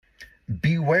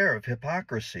Beware of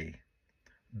hypocrisy.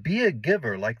 Be a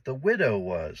giver like the widow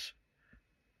was.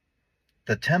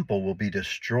 The temple will be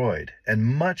destroyed, and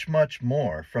much, much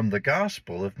more from the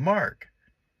Gospel of Mark.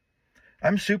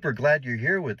 I'm super glad you're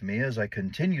here with me as I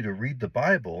continue to read the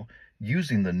Bible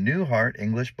using the New Heart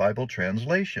English Bible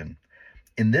Translation.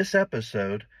 In this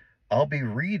episode, I'll be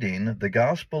reading the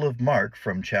Gospel of Mark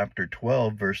from chapter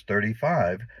 12, verse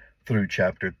 35 through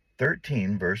chapter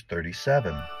 13, verse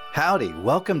 37. Howdy,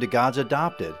 welcome to God's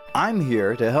Adopted. I'm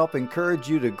here to help encourage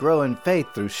you to grow in faith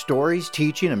through stories,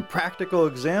 teaching, and practical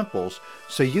examples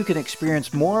so you can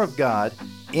experience more of God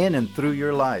in and through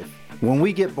your life. When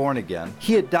we get born again,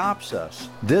 He adopts us.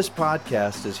 This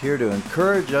podcast is here to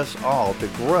encourage us all to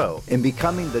grow in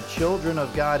becoming the children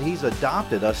of God He's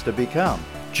adopted us to become.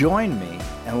 Join me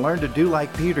and learn to do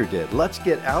like Peter did. Let's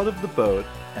get out of the boat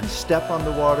and step on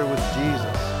the water with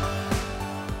Jesus.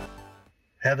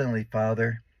 Heavenly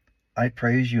Father, I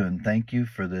praise you and thank you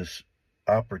for this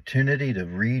opportunity to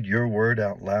read your word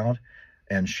out loud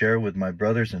and share with my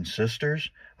brothers and sisters.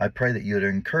 I pray that you would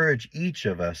encourage each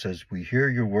of us as we hear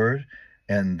your word,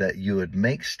 and that you would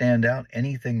make stand out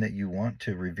anything that you want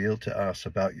to reveal to us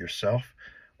about yourself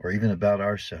or even about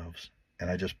ourselves.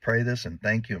 And I just pray this and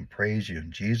thank you and praise you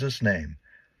in Jesus' name.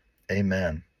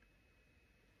 Amen.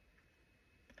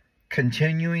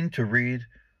 Continuing to read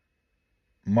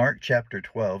Mark chapter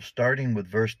 12, starting with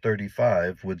verse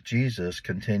 35, with Jesus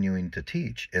continuing to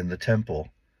teach in the temple.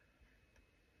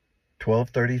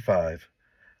 12:35.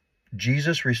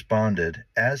 Jesus responded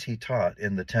as he taught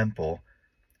in the temple,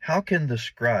 "How can the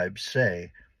scribes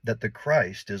say that the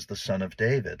Christ is the son of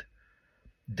David?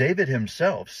 David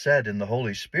himself said in the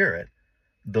Holy Spirit,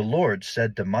 'The Lord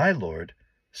said to my Lord,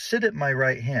 sit at my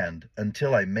right hand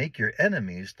until I make your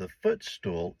enemies the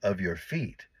footstool of your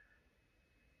feet.'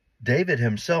 David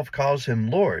himself calls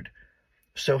him Lord,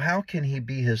 so how can he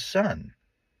be his son?"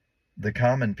 The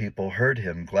common people heard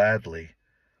him gladly.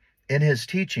 In his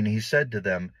teaching he said to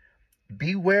them,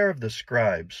 "Beware of the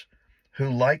scribes who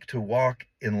like to walk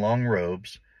in long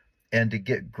robes and to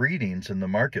get greetings in the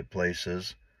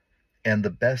marketplaces and the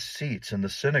best seats in the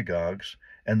synagogues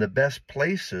and the best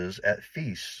places at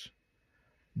feasts.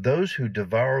 Those who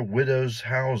devour widows'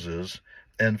 houses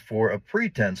and for a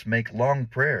pretense make long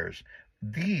prayers,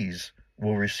 these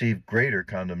will receive greater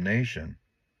condemnation."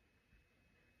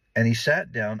 And he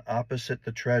sat down opposite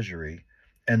the treasury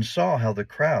and saw how the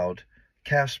crowd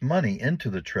cast money into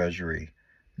the treasury.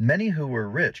 Many who were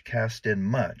rich cast in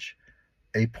much.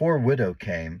 A poor widow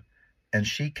came, and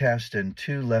she cast in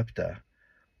 2 lepta,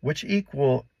 which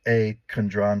equal a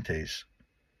quadrantes.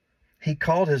 He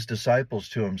called his disciples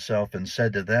to himself and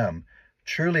said to them,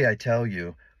 "Truly I tell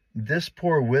you, this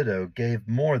poor widow gave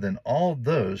more than all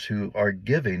those who are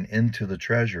giving into the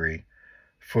treasury,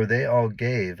 for they all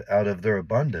gave out of their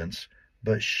abundance,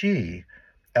 but she,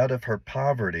 out of her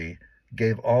poverty,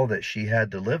 gave all that she had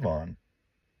to live on."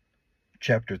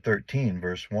 Chapter 13,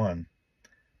 verse 1.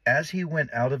 As he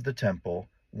went out of the temple,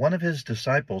 one of his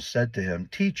disciples said to him,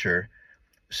 "Teacher,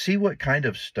 see what kind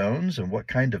of stones and what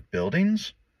kind of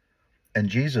buildings?" And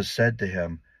Jesus said to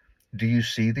him, "Do you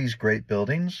see these great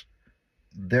buildings?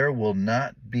 There will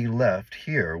not be left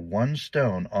here one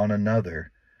stone on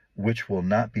another, which will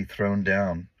not be thrown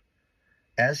down."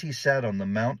 As he sat on the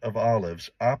Mount of Olives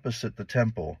opposite the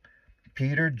temple,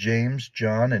 Peter, James,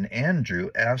 John, and Andrew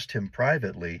asked him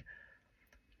privately,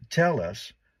 "Tell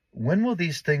us, when will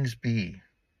these things be?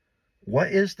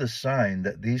 What is the sign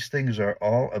that these things are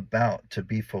all about to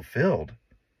be fulfilled?"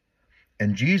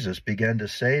 And Jesus began to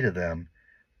say to them,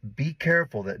 "Be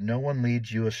careful that no one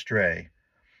leads you astray.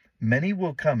 Many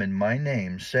will come in my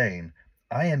name, saying,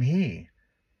 'I am he,'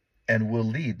 and will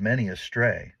lead many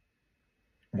astray.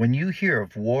 When you hear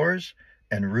of wars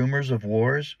and rumors of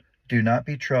wars, do not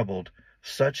be troubled.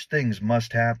 Such things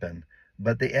must happen,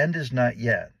 but the end is not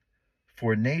yet.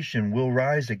 For nation will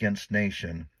rise against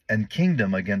nation, and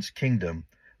kingdom against kingdom.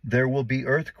 There will be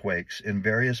earthquakes in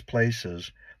various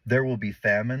places. There will be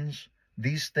famines.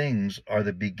 These things are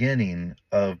the beginning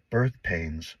of birth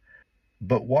pains.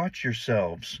 But watch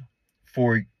yourselves,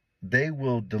 for they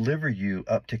will deliver you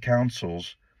up to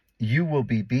councils. You will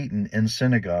be beaten in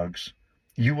synagogues.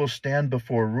 You will stand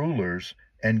before rulers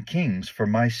and kings for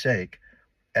my sake,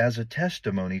 as a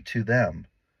testimony to them.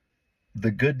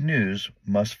 The good news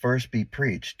must first be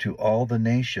preached to all the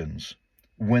nations.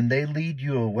 When they lead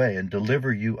you away and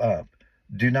deliver you up,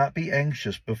 do not be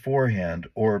anxious beforehand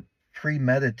or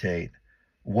premeditate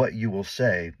what you will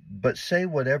say, but say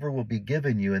whatever will be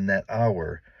given you in that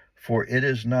hour, for it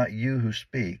is not you who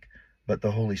speak, but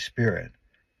the Holy Spirit.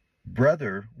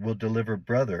 Brother will deliver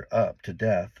brother up to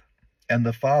death, and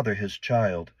the father his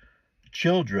child.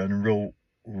 Children will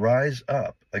rise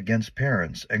up against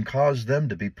parents and cause them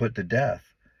to be put to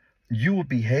death. You will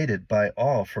be hated by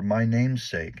all for my name's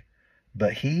sake,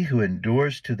 but he who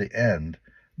endures to the end,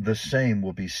 the same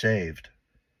will be saved.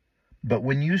 But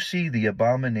when you see the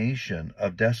abomination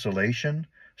of desolation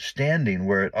standing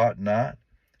where it ought not,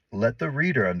 let the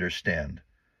reader understand.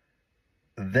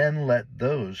 Then let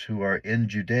those who are in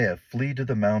Judea flee to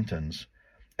the mountains,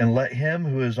 and let him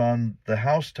who is on the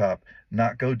housetop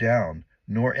not go down,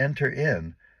 nor enter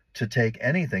in, to take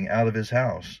anything out of his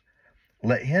house.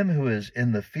 Let him who is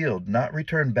in the field not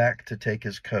return back to take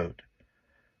his coat.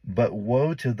 But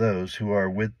woe to those who are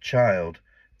with child,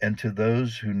 and to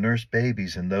those who nurse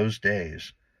babies in those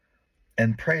days.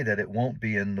 And pray that it won't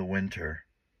be in the winter.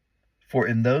 For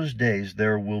in those days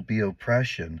there will be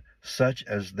oppression, such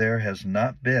as there has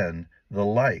not been the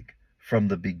like from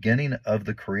the beginning of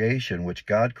the creation which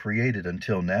God created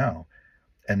until now,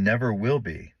 and never will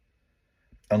be.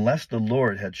 Unless the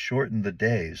Lord had shortened the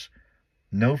days,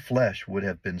 no flesh would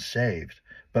have been saved.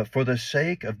 But for the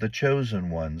sake of the chosen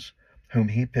ones, whom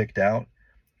he picked out,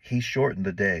 he shortened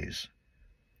the days.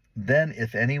 Then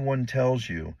if anyone tells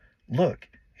you, "Look,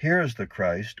 here is the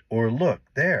Christ," or "Look,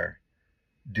 there,"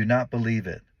 do not believe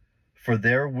it. For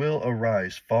there will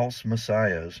arise false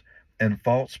messiahs and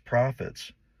false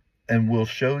prophets, and will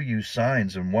show you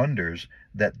signs and wonders,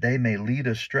 that they may lead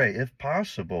astray, if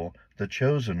possible, the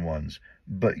chosen ones.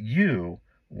 But you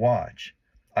watch.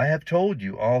 I have told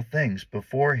you all things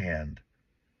beforehand.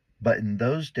 But in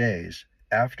those days,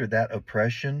 after that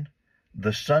oppression,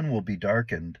 the sun will be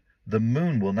darkened, the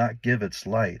moon will not give its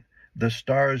light, the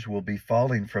stars will be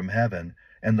falling from heaven,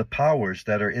 and the powers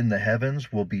that are in the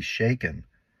heavens will be shaken.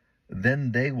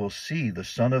 Then they will see the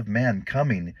Son of Man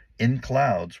coming in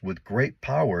clouds with great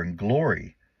power and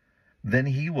glory. Then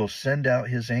he will send out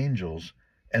his angels,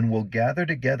 and will gather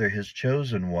together his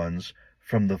chosen ones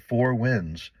from the four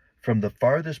winds, from the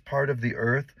farthest part of the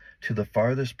earth to the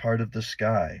farthest part of the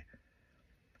sky.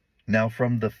 Now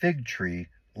from the fig tree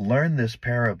learn this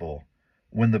parable.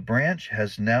 When the branch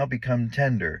has now become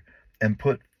tender and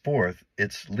put forth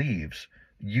its leaves,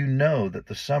 you know that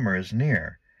the summer is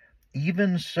near.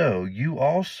 Even so you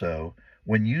also,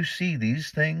 when you see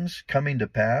these things coming to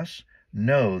pass,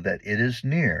 know that it is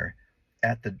near,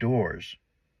 at the doors.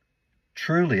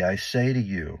 Truly I say to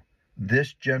you,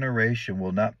 this generation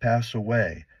will not pass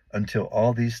away until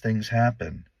all these things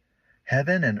happen.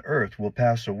 Heaven and earth will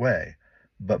pass away,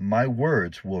 but my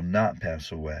words will not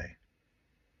pass away.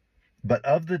 But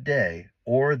of the day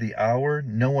or the hour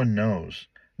no one knows,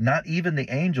 not even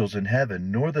the angels in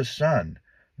heaven, nor the Son,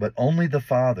 but only the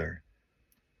Father.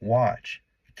 Watch,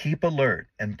 keep alert,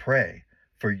 and pray,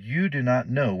 for you do not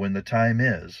know when the time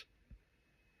is.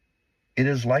 It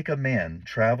is like a man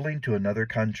traveling to another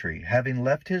country, having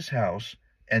left his house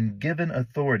and given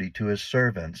authority to his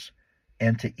servants,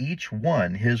 and to each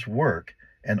one his work,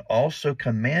 and also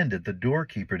commanded the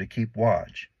doorkeeper to keep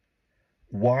watch.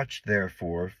 Watch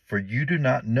therefore, for you do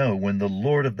not know when the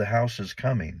Lord of the house is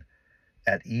coming,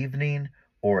 at evening,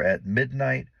 or at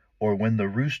midnight, or when the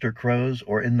rooster crows,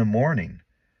 or in the morning,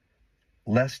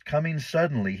 lest coming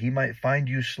suddenly he might find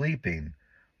you sleeping.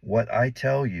 What I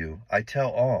tell you, I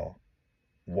tell all.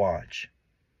 Watch.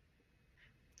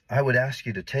 I would ask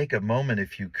you to take a moment,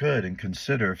 if you could, and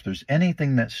consider if there's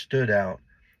anything that stood out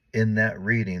in that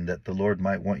reading that the Lord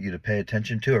might want you to pay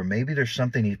attention to, or maybe there's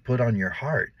something He put on your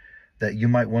heart that you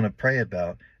might want to pray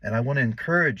about. And I want to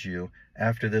encourage you,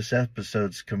 after this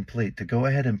episode's complete, to go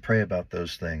ahead and pray about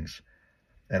those things.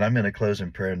 And I'm going to close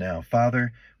in prayer now.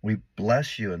 Father, we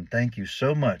bless you and thank you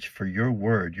so much for your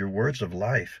word, your words of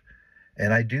life.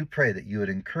 And I do pray that you would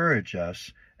encourage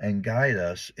us and guide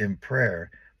us in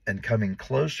prayer and coming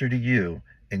closer to you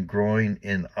and growing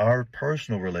in our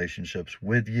personal relationships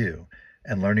with you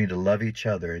and learning to love each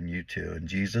other and you too. In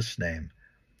Jesus' name,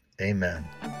 amen.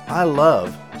 I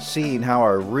love seeing how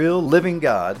our real living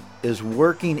God is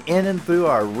working in and through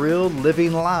our real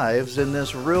living lives in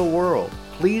this real world.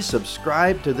 Please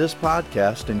subscribe to this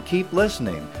podcast and keep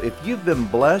listening. If you've been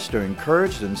blessed or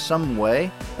encouraged in some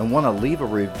way and want to leave a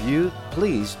review,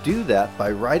 please do that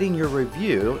by writing your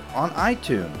review on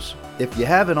iTunes. If you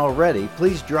haven't already,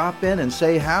 please drop in and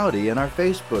say howdy in our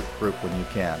Facebook group when you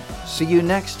can. See you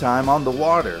next time on The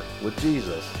Water with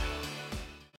Jesus.